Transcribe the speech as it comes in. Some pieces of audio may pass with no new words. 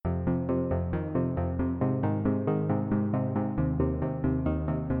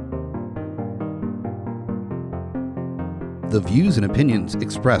The views and opinions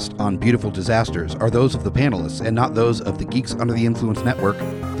expressed on Beautiful Disasters are those of the panelists and not those of the Geeks Under the Influence Network,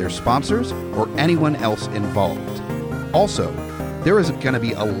 their sponsors, or anyone else involved. Also, there is going to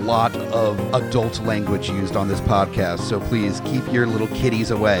be a lot of adult language used on this podcast, so please keep your little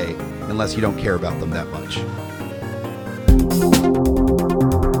kitties away unless you don't care about them that much.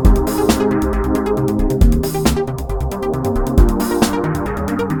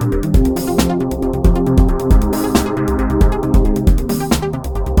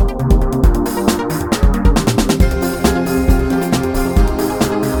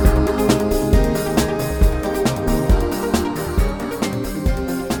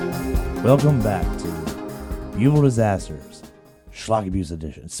 Welcome back to Beautiful Disasters, Schlock Abuse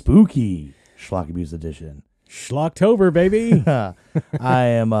Edition. Spooky Schlock Abuse Edition. Schlocktober, baby. I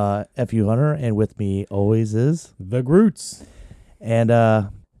am F.U. Hunter, and with me always is The Groots. And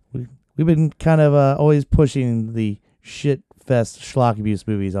we've been kind of always pushing the shit fest Schlock Abuse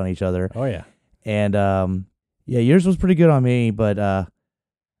movies on each other. Oh, yeah. And yeah, yours was pretty good on me, but I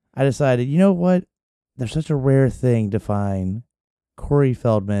decided, you know what? There's such a rare thing to find Corey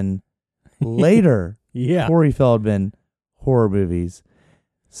Feldman later Yeah. Corey Feldman horror movies.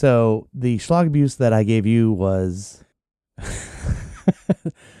 So the Schlock Abuse that I gave you was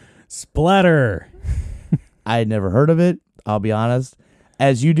Splatter. I had never heard of it. I'll be honest,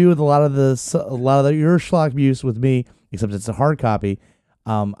 as you do with a lot of your Schlock Abuse with me, except it's a hard copy.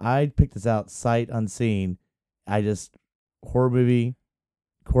 I picked this out sight unseen. Horror movie,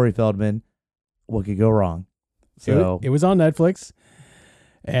 Corey Feldman. What could go wrong? So It was on Netflix,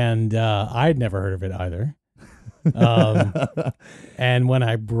 and I'd never heard of it either. And when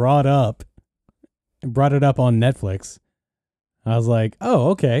I brought it up on Netflix, I was like, oh,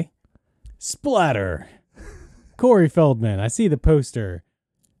 okay. Splatter. Corey Feldman. I see the poster.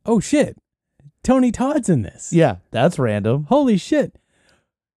 Oh, shit. Tony Todd's in this. yeah, that's random. Holy shit.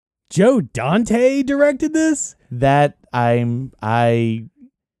 Joe Dante directed this? Yeah.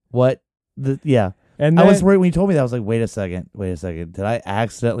 And I then, was worried when you told me that. I was like, wait a second. Did I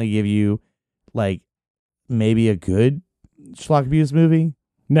accidentally give you like maybe a good Schlock Abuse movie?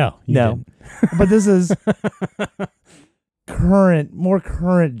 No. You No. But this is more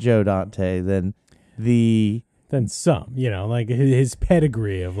current Joe Dante than the Then some, like his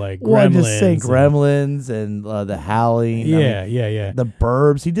pedigree of like Gremlins. well, I'm just saying Gremlins and The Howling. Yeah, yeah. The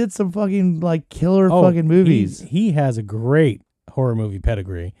Burbs. He did some fucking like killer Oh, fucking movies. He has a great horror movie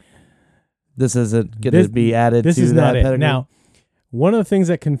pedigree. This isn't going to be added This to is that not it. pedigree. Now, one of the things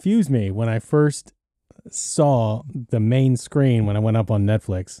that confused me when I first saw the main screen when I went up on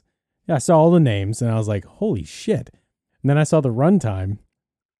Netflix, I saw all the names and I was like, holy shit. And then I saw the runtime,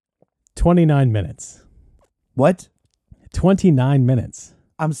 29 minutes. What? 29 minutes.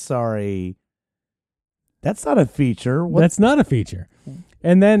 I'm sorry. That's not a feature. What? That's not a feature.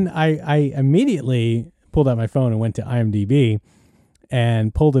 And then I immediately pulled out my phone and went to IMDb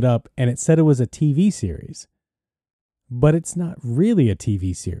and pulled it up, and it said it was a TV series. But it's not really a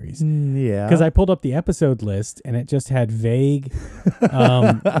TV series. Yeah. Because I pulled up the episode list, and it just had vague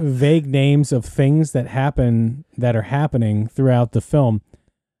names of things that are happening throughout the film.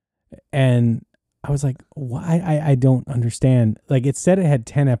 And I was like, why? I don't understand. Like, it said it had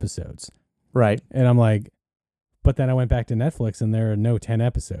 10 episodes. Right. And I'm like, but then I went back to Netflix, and there are no 10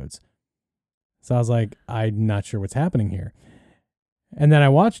 episodes. So I was like, I'm not sure what's happening here. And then I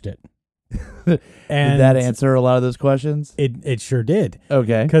watched it. And did that answer a lot of those questions? It sure did.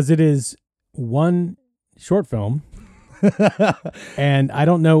 Okay. Because it is one short film. And I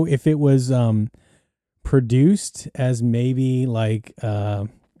don't know if it was produced as maybe like, I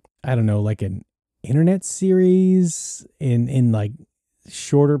don't know, like an internet series in like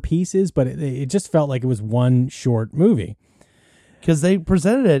shorter pieces. But it just felt like it was one short movie. Because they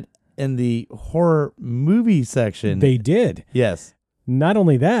presented it in the horror movie section. They did. Yes. Not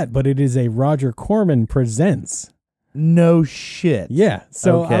only that, but it is a Roger Corman Presents. No shit. Yeah.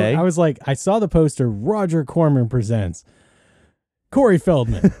 So Okay. I was like, I saw the poster, Roger Corman Presents. Corey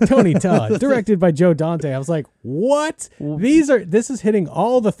Feldman, Tony Todd, directed by Joe Dante. I was like, what? This is hitting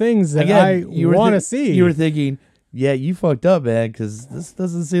all the things that I want to see. You were thinking, yeah, you fucked up, man, because this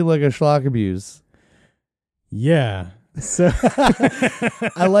doesn't seem like a Schlock Abuse. Yeah. So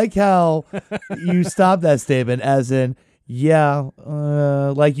I like how you stopped that statement as in, yeah,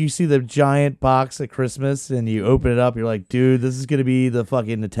 like you see the giant box at Christmas and you open it up, you're like, dude, this is going to be the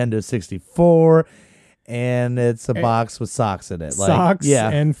fucking Nintendo 64, and it's a box with socks in it. Socks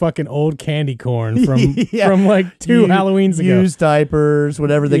like, and fucking old candy corn from Yeah. from like two Halloweens ago. Used diapers,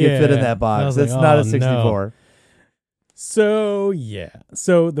 whatever they could fit in Yeah. that box. I was It's like, not oh, a 64. no. So, yeah.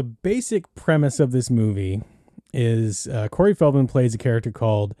 So the basic premise of this movie is Corey Feldman plays a character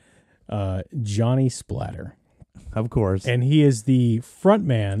called Johnny Splatter. Of course. And he is the front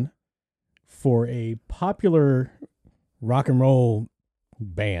man for a popular rock and roll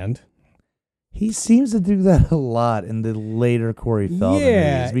band. He seems to do that a lot in the later Corey Feldman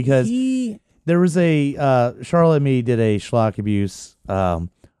movies because there was a Charlotte and me did a schlock abuse rock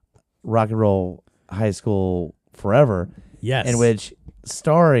and roll high school forever. Yes. In which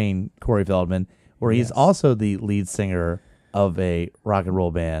starring Corey Feldman, where he's Yes. also the lead singer of a rock and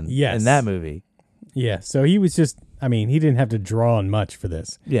roll band Yes. in that movie. Yeah, so he was just, I mean, he didn't have to draw on much for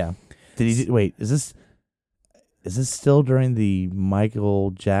this. Yeah. Did he wait, is this still during the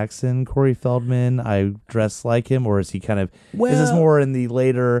Michael Jackson Corey Feldman I Dress Like Him, or is he kind of is this more in the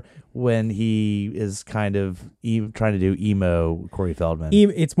later when he is kind of trying to do emo Corey Feldman?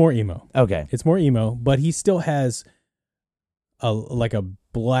 It's more emo. Okay. It's more emo, but he still has a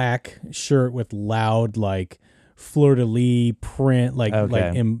black shirt with loud like fleur-de-lis print, like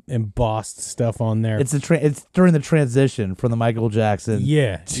embossed stuff on there. It's it's during the transition from the Michael Jackson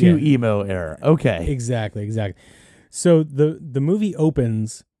to emo era. Okay. Exactly. So the movie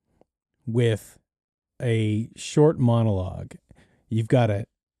opens with a short monologue. You've got a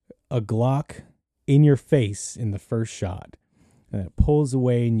Glock in your face in the first shot. And it pulls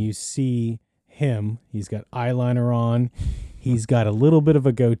away and you see him. He's got eyeliner on. He's got a little bit of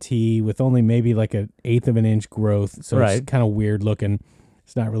a goatee with only maybe like 1/8 of an inch growth. So it's kind of weird looking.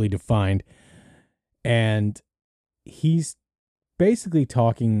 It's not really defined. And he's basically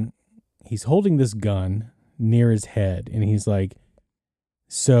talking. He's holding this gun near his head. And he's like,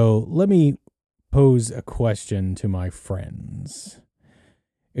 so let me pose a question to my friends.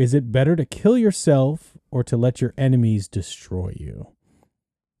 Is it better to kill yourself or to let your enemies destroy you?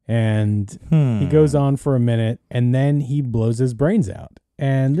 And he goes on for a minute, and then he blows his brains out.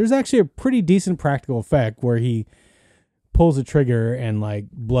 And there's actually a pretty decent practical effect where he pulls a trigger and like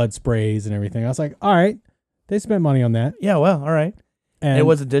blood sprays and everything. I was like, all right, they spent money on that. Yeah, well, all right. And it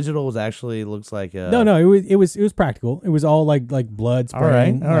wasn't digital. It was actually looks like no. It was practical. It was all like blood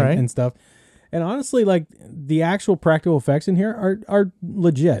spraying and stuff. And honestly, like the actual practical effects in here are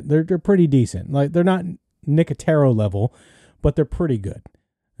legit. They're pretty decent. Like they're not Nicotero level, but they're pretty good.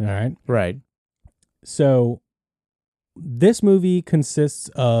 All right. Right. So this movie consists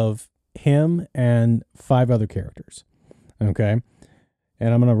of him and 5 other characters. Okay.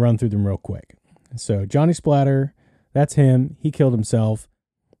 And I'm going to run through them real quick. So Johnny Splatter, that's him. He killed himself.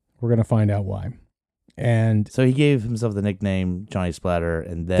 We're going to find out why. And so he gave himself the nickname Johnny Splatter,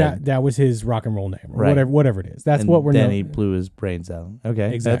 and then that was his rock and roll name, or whatever it is. That's what we're. Then he blew his brains out.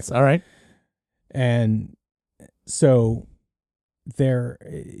 Okay, exactly. That's all right. And so there,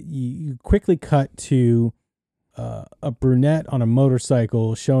 you quickly cut to a brunette on a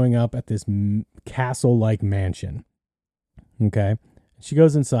motorcycle showing up at this castle-like mansion. Okay, she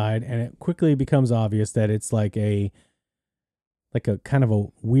goes inside, and it quickly becomes obvious that it's like a kind of a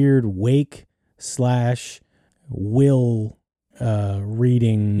weird wake / will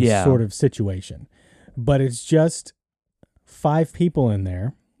reading sort of situation. But it's just 5 people in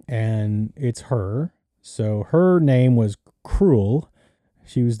there, and it's her. So her name was Cruel.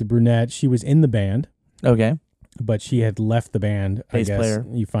 She was the brunette. She was in the band. Okay. But she had left the band, bass I guess. Player.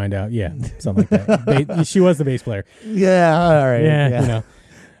 You find out. Yeah, something like that. She was the bass player. Yeah, all right. Yeah. You know.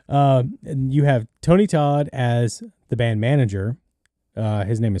 And you have Tony Todd as the band manager.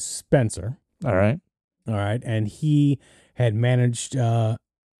 His name is Spencer. All right. And he had managed,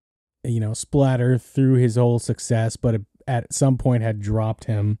 Splatter through his whole success, but at some point had dropped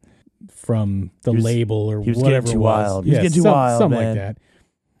him from the label or he was whatever getting too it was. wild. He was getting too wild, something man. like that.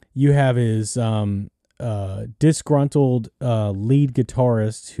 You have his disgruntled lead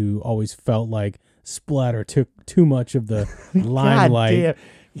guitarist who always felt like Splatter took too much of the limelight. God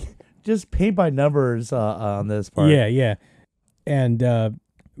damn. Just paint by numbers on this part. Yeah. And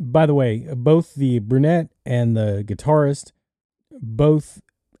by the way, both the brunette and the guitarist, both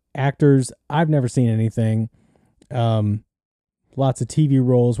actors, I've never seen anything. Lots of TV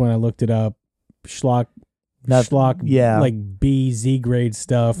roles when I looked it up. Schlock, like B, Z grade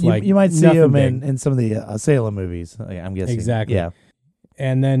stuff. You might see him in some of the Salem movies, I'm guessing. Exactly. Yeah.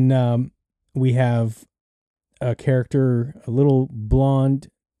 And then we have a character, a little blonde,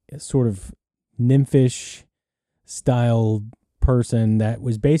 sort of nymphish style person that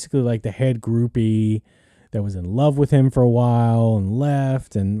was basically like the head groupie that was in love with him for a while and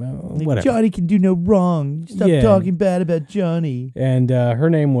left and whatever. Johnny can do no wrong. Stop talking bad about Johnny. And her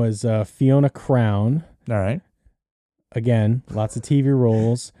name was Fiona Crown. All right. Again, lots of TV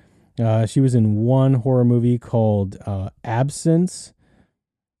roles. She was in one horror movie called Absence.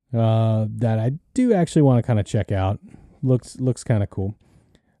 that I do actually want to kind of check out. Looks kind of cool.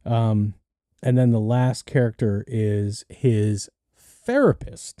 And then the last character is his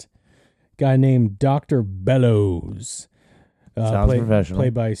therapist, guy named Dr. Bellows. Sounds professional.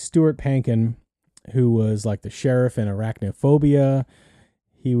 Played by Stuart Pankin, who was like the sheriff in Arachnophobia.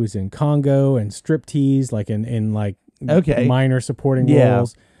 He was in Congo and Striptease, like in like minor supporting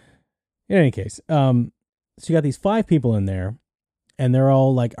roles. In any case, so you got these 5 people in there, and they're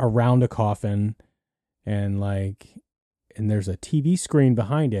all like around a coffin, and there's a TV screen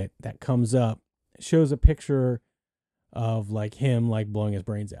behind it that comes up, shows a picture of like him like blowing his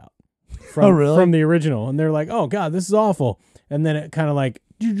brains out from the original, and they're like, oh god, this is awful. And then it kind of like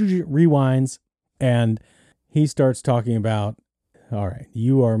rewinds, and he starts talking about, all right,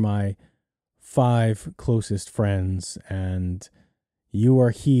 you are my 5 closest friends, and you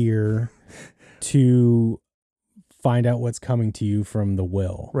are here to find out what's coming to you from the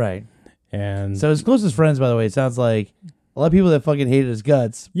will. Right. And so his closest friends, by the way, it sounds like a lot of people that fucking hated his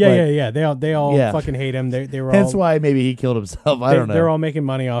guts. Yeah. They all fucking hate him. They were Hence all, why maybe he killed himself. I don't know. They're all making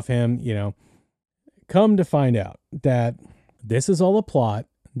money off him, you know. Come to find out that this is all a plot,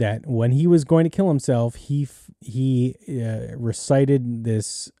 that when he was going to kill himself, he recited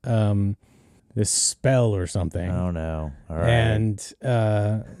this this spell or something. Oh no. All right. And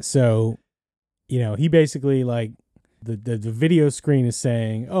so, you know, he basically like the video screen is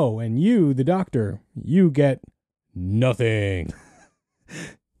saying, oh, and you, the doctor, you get nothing.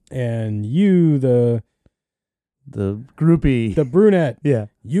 And you, the groupie, the brunette, yeah,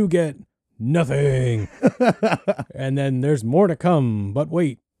 you get nothing. And then there's more to come, but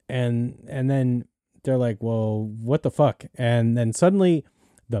wait. And then they're like, well, what the fuck? And then suddenly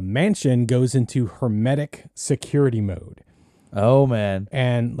the mansion goes into hermetic security mode. Oh man.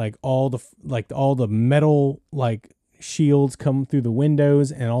 And like all the metal like shields come through the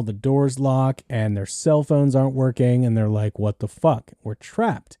windows, and all the doors lock, and their cell phones aren't working, and they're like, what the fuck? We're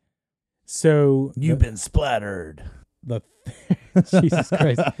trapped. So you've been splattered. Jesus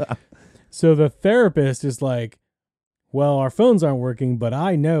Christ. So the therapist is like, well, our phones aren't working, but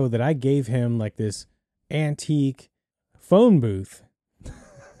I know that I gave him like this antique phone booth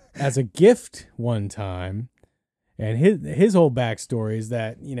as a gift one time. And his whole backstory is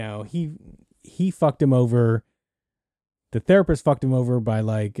that, you know, he fucked him over. The therapist fucked him over by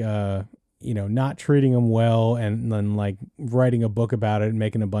like, you know, not treating him well, and then like writing a book about it and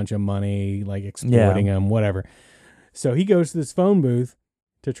making a bunch of money, like exploiting him, whatever. So he goes to this phone booth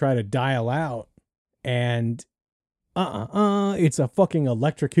to try to dial out, and it's a fucking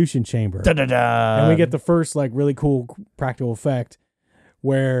electrocution chamber. Da-da-da. And we get the first like really cool practical effect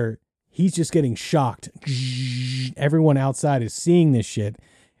where he's just getting shocked. Everyone outside is seeing this shit,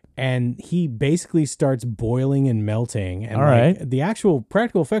 and he basically starts boiling and melting. And all right, the actual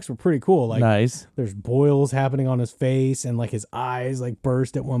practical effects were pretty cool. Like, nice. There's boils happening on his face, and like his eyes like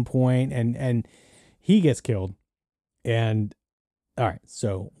burst at one point, and he gets killed. And all right,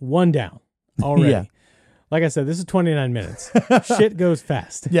 so one down already. Yeah. Like I said, this is 29 minutes. Shit goes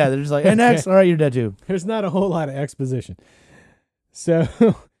fast. Yeah, they're just like, and next, all right, you're dead too. There's not a whole lot of exposition. So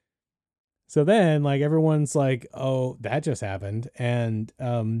then like everyone's like, oh, that just happened. And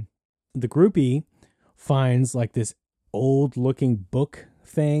the groupie finds like this old looking book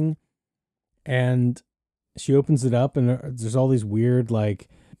thing, and she opens it up, and there's all these weird like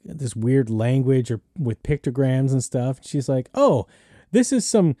this weird language or with pictograms and stuff. She's like, oh, this is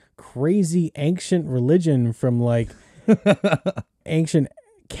some crazy ancient religion from like ancient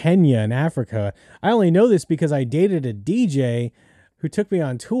Kenya in Africa. I only know this because I dated a DJ who took me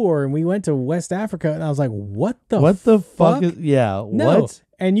on tour, and we went to West Africa, and I was like, what the fuck? Yeah. No. What?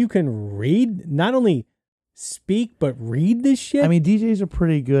 And you can read, not only speak, but read this shit? I mean, DJs are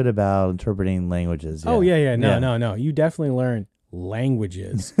pretty good about interpreting languages. Yeah. Oh, yeah. No. You definitely learn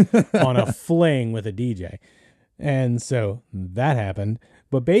languages on a fling with a DJ. And so that happened.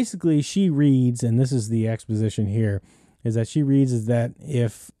 But basically she reads, and this is the exposition here, is that she reads is that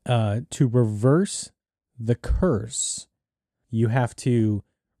if to reverse the curse, you have to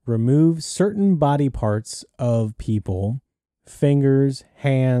remove certain body parts of people, fingers,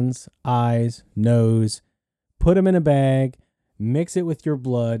 hands, eyes, nose, put them in a bag, mix it with your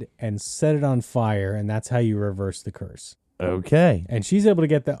blood, and set it on fire, and that's how you reverse the curse. Okay. And she's able to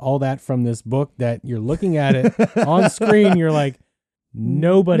get all that from this book that you're looking at it on screen. You're like,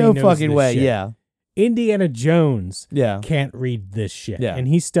 nobody knows fucking this way. shit. Yeah. Indiana Jones Yeah. can't read this shit. Yeah. And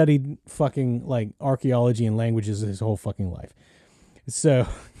he studied fucking like archaeology and languages his whole fucking life. So,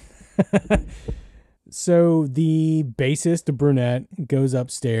 so the bassist, the brunette, goes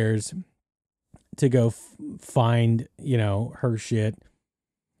upstairs to go find, you know, her shit.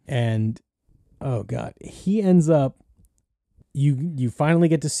 And oh god, he ends up. You finally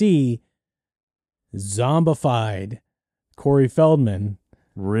get to see zombified Corey Feldman.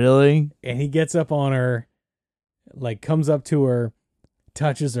 Really? And he gets up on her, like comes up to her,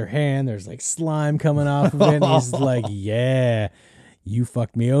 touches her hand. There's like slime coming off of it. And he's like, yeah, you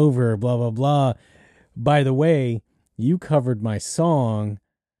fucked me over, blah, blah, blah. By the way, you covered my song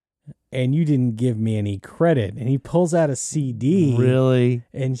and you didn't give me any credit. And he pulls out a CD. Really?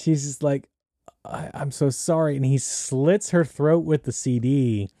 And she's just like, I'm so sorry. And he slits her throat with the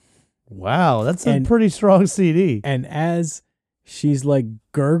CD. Wow, that's a pretty strong CD. And as she's like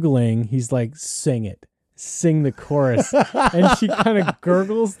gurgling, he's like, sing it. Sing the chorus. And she kind of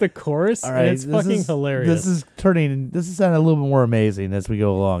gurgles the chorus. All right, and it's fucking hilarious. This is sounding a little bit more amazing as we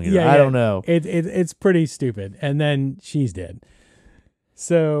go along here. I don't know. It's pretty stupid. And then she's dead.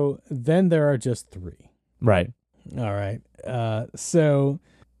 So then there are just 3. Right. All right. So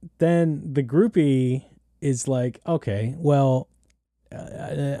then the groupie is like, okay, well,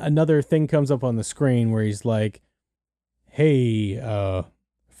 another thing comes up on the screen where he's like, hey,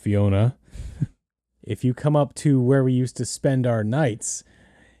 Fiona, if you come up to where we used to spend our nights,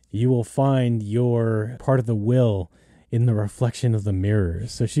 you will find your part of the will in the reflection of the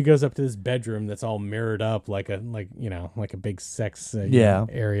mirrors. So she goes up to this bedroom that's all mirrored up like a big sex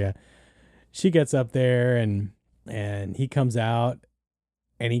area. She gets up there and he comes out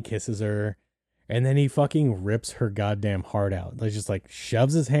and he kisses her. And then he fucking rips her goddamn heart out. Like, just like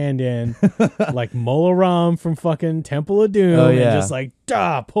shoves his hand in, like Mola Ram from fucking Temple of Doom. And just like,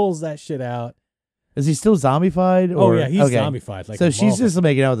 pulls that shit out. Is he still zombified? Oh, yeah, he's zombified. Like, so she's just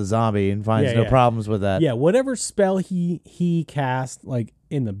making out with the zombie and finds no problems with that. Yeah, whatever spell he cast, like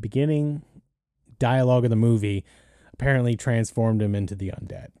in the beginning dialogue of the movie, apparently transformed him into the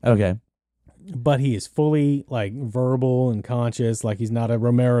undead. Okay. But he is fully like verbal and conscious, like he's not a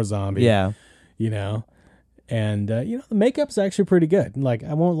Romero zombie. Yeah. You know, and, the makeup's actually pretty good. Like,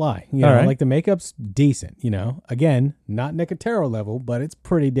 I won't lie. You know, right. like the makeup's decent, Again, not Nicotero level, but it's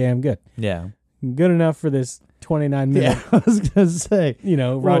pretty damn good. Yeah. Good enough for this 29-minute. Yeah, I was going to say.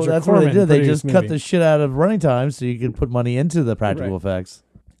 Roger that's Corman what they did. They just movie. cut the shit out of running time so you could put money into the practical effects.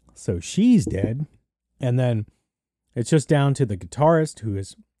 So she's dead. And then it's just down to the guitarist who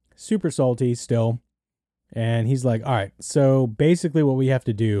is super salty still. And he's like, all right, so basically what we have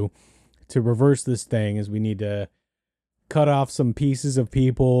to do to reverse this thing is we need to cut off some pieces of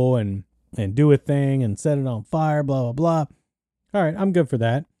people and do a thing and set it on fire, blah, blah, blah. All right, I'm good for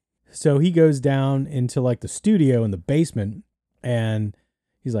that. So he goes down into like the studio in the basement and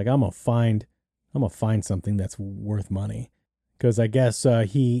he's like, I'm gonna find something that's worth money. Because I guess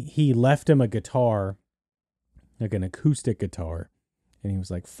he left him a guitar, like an acoustic guitar, and he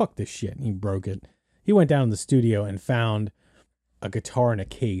was like, fuck this shit. And he broke it. He went down to the studio and found a guitar in a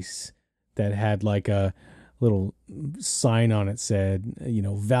case that had like a little sign on it said,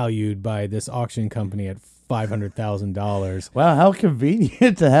 valued by this auction company at $500,000. Wow, how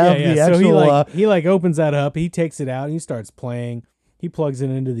convenient to have the actual. So he opens that up. He takes it out and he starts playing. He plugs it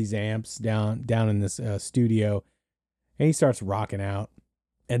into these amps down in this studio, and he starts rocking out.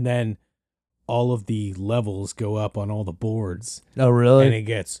 And then all of the levels go up on all the boards. Oh, really? And it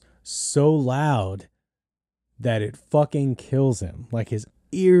gets so loud that it fucking kills him. Like his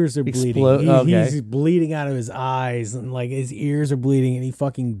ears are bleeding. He's bleeding out of his eyes, and like his ears are bleeding, and he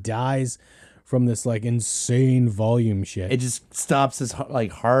fucking dies from this like insane volume shit. It just stops his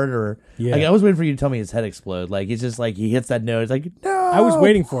heart or yeah. Like I was waiting for you to tell me his head explode. Like it's just like he hits that note. It's like no. I was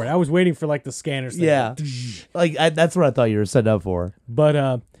waiting for it. I was waiting for like the scanners. Yeah, that's what I thought you were setting up for.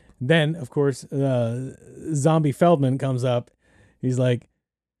 But then of course Zombie Feldman comes up. He's like,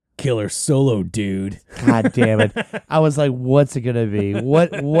 killer solo, dude. God damn it! I was like, what's it gonna be?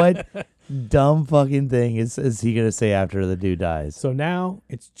 What dumb fucking thing is he gonna say after the dude dies? So now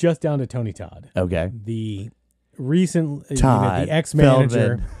it's just down to Tony Todd. Okay. The recent Todd, the ex-manager,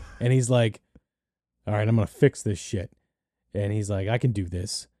 Feldman. And he's like, all right, I'm gonna fix this shit. And he's like, I can do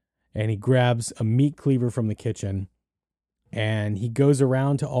this. And he grabs a meat cleaver from the kitchen and he goes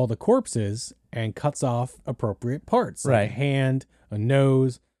around to all the corpses and cuts off appropriate parts. Right. Like a hand, a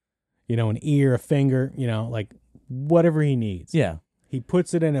nose, an ear, a finger, like whatever he needs. Yeah. He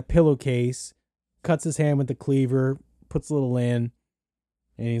puts it in a pillowcase, cuts his hand with the cleaver, puts a little in,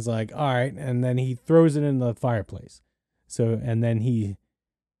 and he's like, all right. And then he throws it in the fireplace. And then he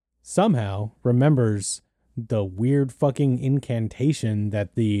somehow remembers the weird fucking incantation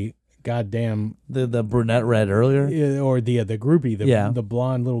that the goddamn... The brunette read earlier? Or the groupie, the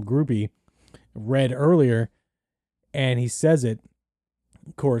blonde little groupie read earlier. And he says it.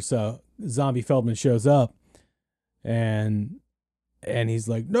 Of course, Zombie Feldman shows up and and he's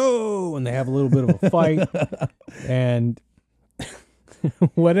like, no, and they have a little bit of a fight. And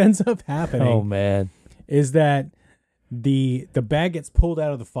what ends up happening Oh man. is that the bag gets pulled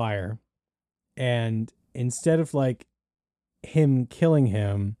out of the fire, and instead of like him killing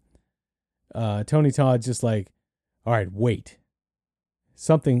him, Tony Todd's just like, all right, wait.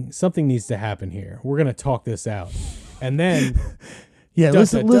 Something needs to happen here. We're gonna talk this out. And then Yeah,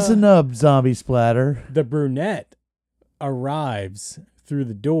 listen up, zombie splatter. the brunette arrives through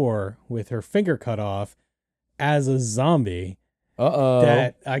the door with her finger cut off as a zombie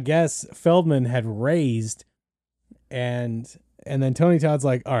that I guess Feldman had raised, and then Tony Todd's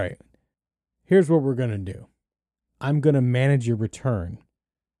like, all right, here's what we're gonna do. I'm gonna manage your return.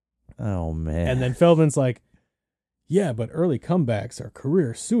 Oh man. And then Feldman's like, yeah, but early comebacks are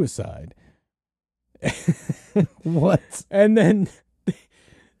career suicide. what? And then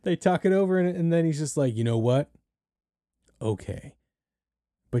they talk it over, and then he's just like, you know what? Okay.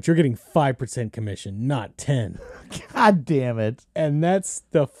 But you're getting 5% commission, not 10. God damn it. And that's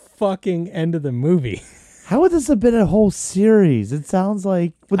the fucking end of the movie. How would this have been a whole series? It sounds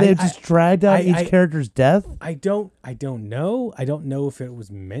like would they have just dragged out each character's death? I don't know. I don't know if it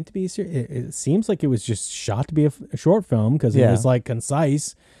was meant to be a series. It seems like it was just shot to be a short film because it was like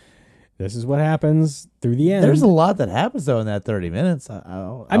concise. This is what happens through the end. There's a lot that happens though in that 30 minutes.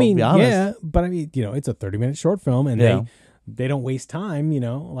 I'll be honest. Yeah, but I mean, it's a 30-minute short film, and they don't waste time.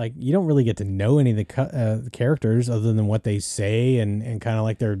 Like you don't really get to know any of the characters other than what they say and kind of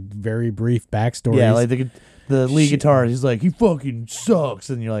like their very brief backstories. Yeah, like the lead guitarist, he's like, he fucking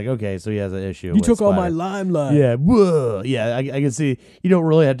sucks, and you're like, okay, so he has an issue. You took all my limelight. Yeah, whoa. Yeah, I can see you don't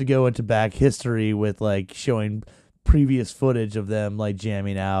really have to go into back history with like showing previous footage of them like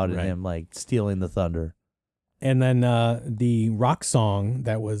jamming out and him like stealing the thunder. And then the rock song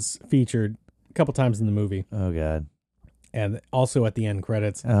that was featured a couple times in the movie. Oh god. And also at the end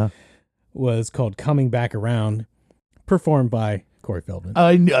credits was called "Coming Back Around," performed by Corey Feldman.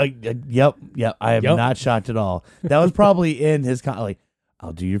 Yep. I am not shocked at all. That was probably in his like,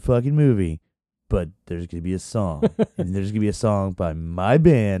 I'll do your fucking movie, but there's gonna be a song, and there's gonna be a song by my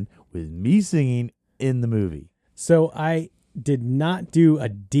band with me singing in the movie. So I did not do a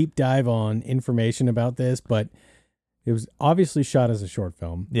deep dive on information about this, but it was obviously shot as a short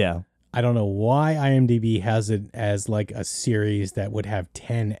film. Yeah. I don't know why IMDb has it as like a series that would have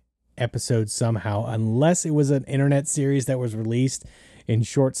 10 episodes somehow, unless it was an internet series that was released in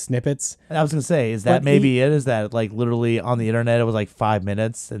short snippets. I was going to say, is that it? Is that like literally on the internet it was like 5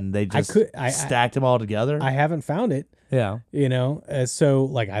 minutes and they just stacked them all together? I haven't found it. Yeah. So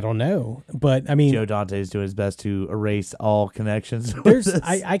like, I don't know. But I mean, Joe Dante's doing his best to erase all connections.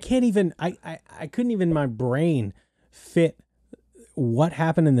 I can't even, I couldn't even in my brain fit what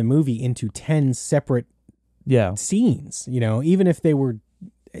happened in the movie into 10 separate scenes, even if they were,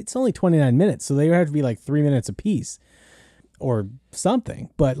 it's only 29 minutes. So they would have to be like 3 minutes a piece or something,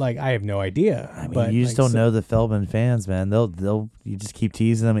 but like, I have no idea. I mean, you just don't know the Feldman fans, man. You just keep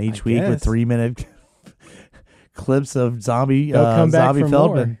teasing them each week with 3 minute clips of zombie Feldman.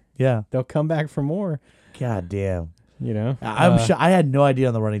 More. Yeah. They'll come back for more. God damn. I'm sure I had no idea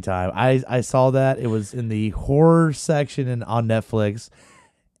on the running time. I saw that it was in the horror section on Netflix,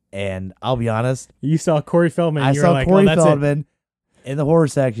 and I'll be honest, you saw Corey Feldman. I saw Corey Feldman in the horror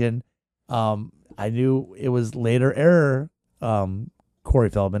section. I knew it was later error. Corey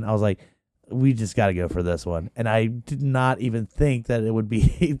Feldman. I was like, we just got to go for this one, and I did not even think that it would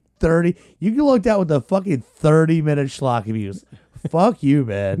be 30. You can look down with the fucking 30-minute schlock abuse. Fuck you,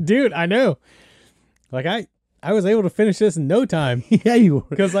 man, dude. I know. Like I was able to finish this in no time. Yeah, you were.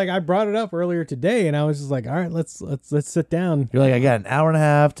 Because like I brought it up earlier today, and I was just like, all right, let's sit down. You're like, I got an hour and a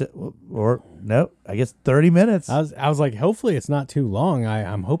half or nope, I guess 30 minutes. I was like, hopefully it's not too long.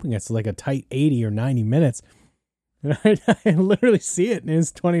 I'm hoping it's like a tight 80 or 90 minutes. And I literally see it, and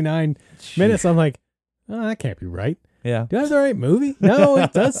it's 29 minutes. I'm like, oh, that can't be right. Yeah. Do I have the right movie? No,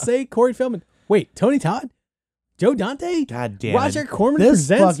 it does say Corey Feldman. Wait, Tony Todd? Joe Dante? God damn Roger it. Corman this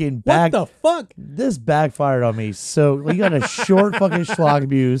presents? Fucking what the fuck? This backfired on me. So we got a short fucking schlock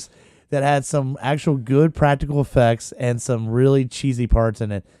abuse that had some actual good practical effects and some really cheesy parts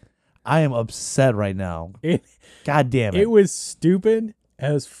in it. I am upset right now. God damn it. It was stupid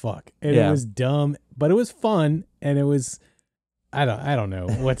as fuck. And it was dumb, but it was fun, and it was I don't know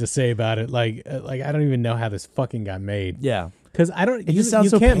what to say about it. Like I don't even know how this fucking got made. Yeah. Because I don't. It just sounds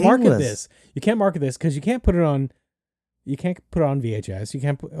so can't painless. market this. You can't market this because you can't put it on. You can't put it on VHS. You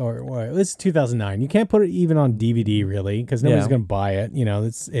can't put or this is 2009. You can't put it even on DVD really because nobody's gonna buy it.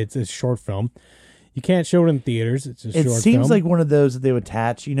 It's a short film. You can't show it in theaters. It's a short film. It seems like one of those that they would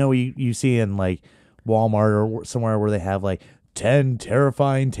attach. You see in like Walmart or somewhere where they have like 10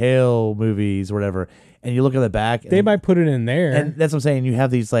 terrifying tale movies or whatever, and you look at the back, They might put it in there. and that's what I'm saying. You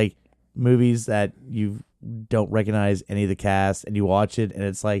have these like movies that you don't recognize any of the cast, and you watch it, and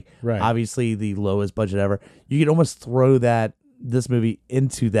it's like Right. obviously the lowest budget ever. You could almost throw this movie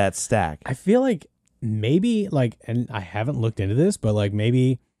into that stack. I feel like maybe like, and I haven't looked into this, but like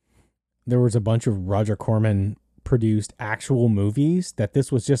maybe there was a bunch of Roger Corman produced actual movies that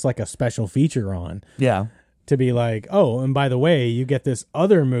this was just like a special feature on, Yeah, to be like, oh, and by the way, you get this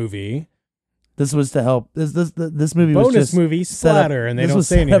other movie, this was to help. This movie was bonus just movie set up- splatter, and they this don't was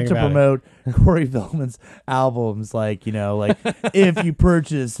say set up anything to about it. promote Corey Feldman's albums. Like, you know, like if you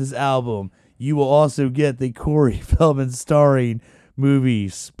purchase his album, you will also get the Corey Feldman starring movie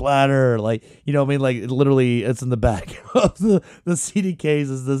Splatter. Like, you know what I mean? Like, literally, it's in the back of the CD case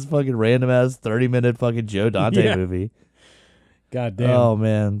is this fucking random ass 30-minute fucking Joe Dante Yeah. movie. God damn. Oh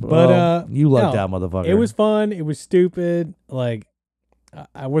man, But, well, you lucked no, out, motherfucker. It was fun. It was stupid. Like,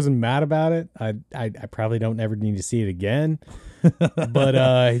 I wasn't mad about it. I probably don't ever need to see it again. But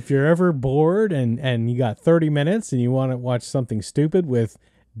if you're ever bored and you got 30 minutes and you want to watch something stupid with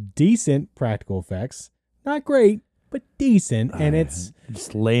decent practical effects, not great, but decent, and it's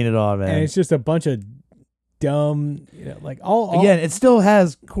just laying it on, man. and it's just a bunch of dumb, you know, like all Again, it still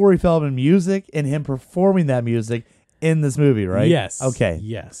has Corey Feldman music and him performing that music in this movie, right? Yes. Okay.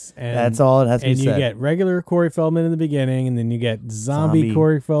 Yes. And That's all it has to be and you said. get regular Corey Feldman in the beginning, and then you get zombie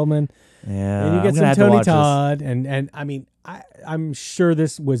Corey Feldman. Yeah, And you I'm get gonna have some to Tony watch this. Todd, and I mean, I'm sure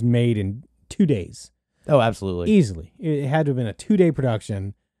this was made in 2 days, Oh, absolutely. easily. It had to have been a 2-day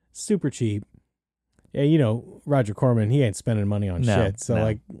production, super cheap. Yeah, you know, Roger Corman, he ain't spending money on No, shit. So no.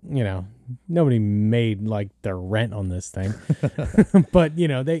 like, you know, nobody made like their rent on this thing. But you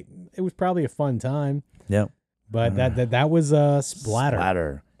know, it was probably a fun time. Yep. But that was Splatter.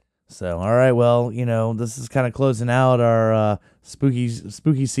 Splatter. So, all right. Well, you know, this is kind of closing out our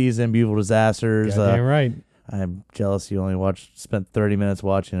spooky season, Beautiful Disasters. Goddamn right. I'm jealous you only spent 30 minutes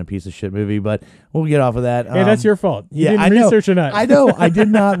watching a piece of shit movie, but we'll get off of that. Hey, that's your fault. You yeah, didn't I know. research enough. I know. I did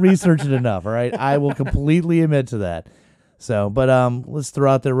not research it enough. All right. I will completely admit to that. So, but let's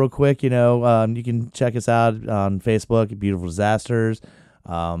throw out there real quick. You know, you can check us out on Facebook, Beautiful Disasters.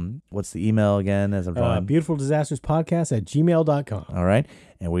 What's the email again? As I'm trying. Beautiful Disasters Podcast at gmail.com. All right.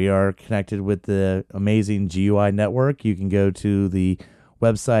 And we are connected with the amazing GUI network. You can go to the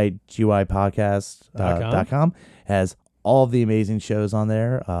website, GUIpodcast.com. Has all of the amazing shows on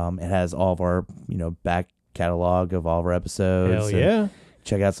there. It has all of our, you know, back catalog of all of our episodes. Hell and yeah.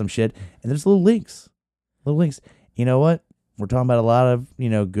 check out some shit. And there's little links. You know what? We're talking about a lot of, you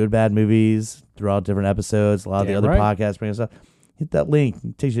know, good, bad movies throughout different episodes. A lot of the Damn other right. podcasts bring us up. Hit that link.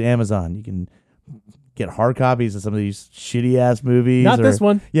 It takes you to Amazon. You can get hard copies of some of these shitty ass movies. Not this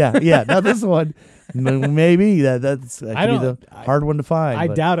one. Yeah, not this one. Maybe that could be the hard one to find. I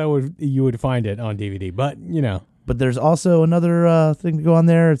but, doubt you would find it on DVD, but you know. but there's also another thing to go on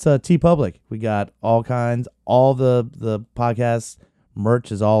there. It's TeePublic. We got all kinds. All the podcast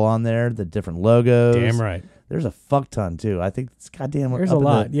merch is all on there. The different logos. Damn right. There's a fuck ton too. I think it's goddamn. There's up a in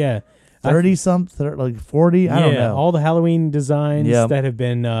lot. the Yeah. 30 something, like 40. I don't know. All the Halloween designs Yeah. that have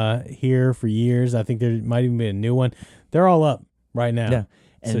been here for years. I think there might even be a new one. They're all up right now. Yeah.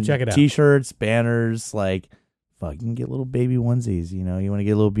 So And check it out. T-shirts, banners, like fuck. You can get little baby onesies. You know, you want to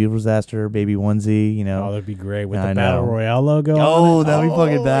get a little Beautiful Disaster baby onesie. You know. Oh, that'd be great with I the Battle know. Royale logo. Oh, on it. that'd be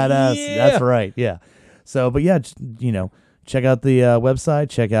fucking badass. Yeah. That's right. Yeah. So, but yeah, just, you know, check out the website.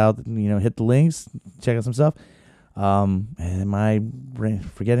 Check out, you know, hit the links. Check out some stuff. Am I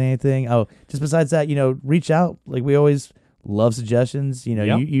forgetting anything? Oh, just besides that, you know, reach out. Like we always love suggestions. You know,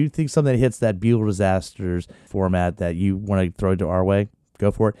 Yep. you think something that hits that Beautiful Disasters format that you want to throw to our way,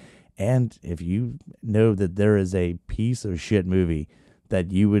 go for it. And if you know that there is a piece of shit movie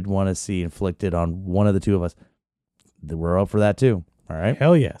that you would want to see inflicted on one of the two of us, then we're up for that too. All right.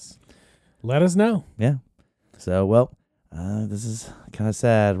 Hell yes. Let us know. Yeah. So, well, this is kind of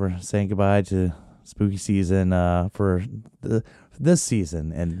sad. We're saying goodbye to spooky season for this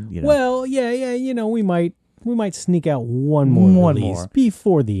season, and you know, Well, yeah. You know, we might sneak out one more release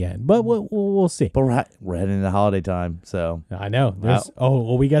before the end, but we'll see. but we're heading into holiday time, so I know.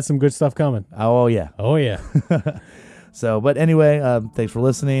 We got some good stuff coming. oh yeah. Oh yeah. So, but anyway, thanks for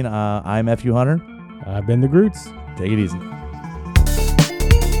listening. I'm F.U. Hunter. I've been the Groots. Take it easy.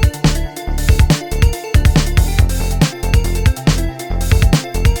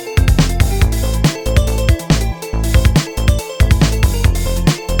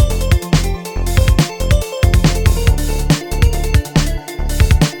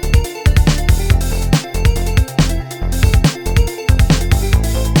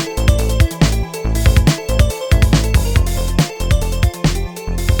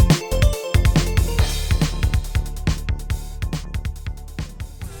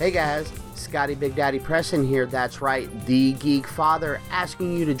 Hey guys, Scotty Big Daddy Preston here. That's right, the Geek Father,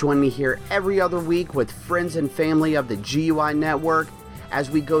 asking you to join me here every other week with friends and family of the GUI Network as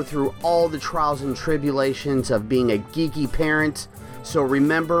we go through all the trials and tribulations of being a geeky parent. So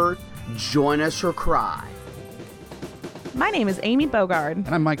remember, join us or cry. My name is Amy Bogard. And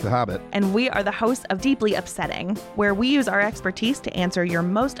I'm Mike the Hobbit. And we are the hosts of Deeply Upsetting, where we use our expertise to answer your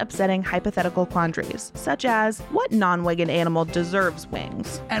most upsetting hypothetical quandaries, such as, what non-winged animal deserves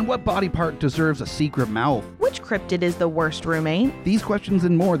wings? And what body part deserves a secret mouth? Which cryptid is the worst roommate? These questions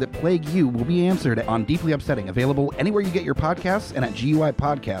and more that plague you will be answered on Deeply Upsetting, available anywhere you get your podcasts and at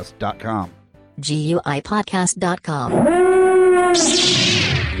GUIPodcast.com.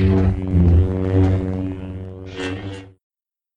 GUIPodcast.com.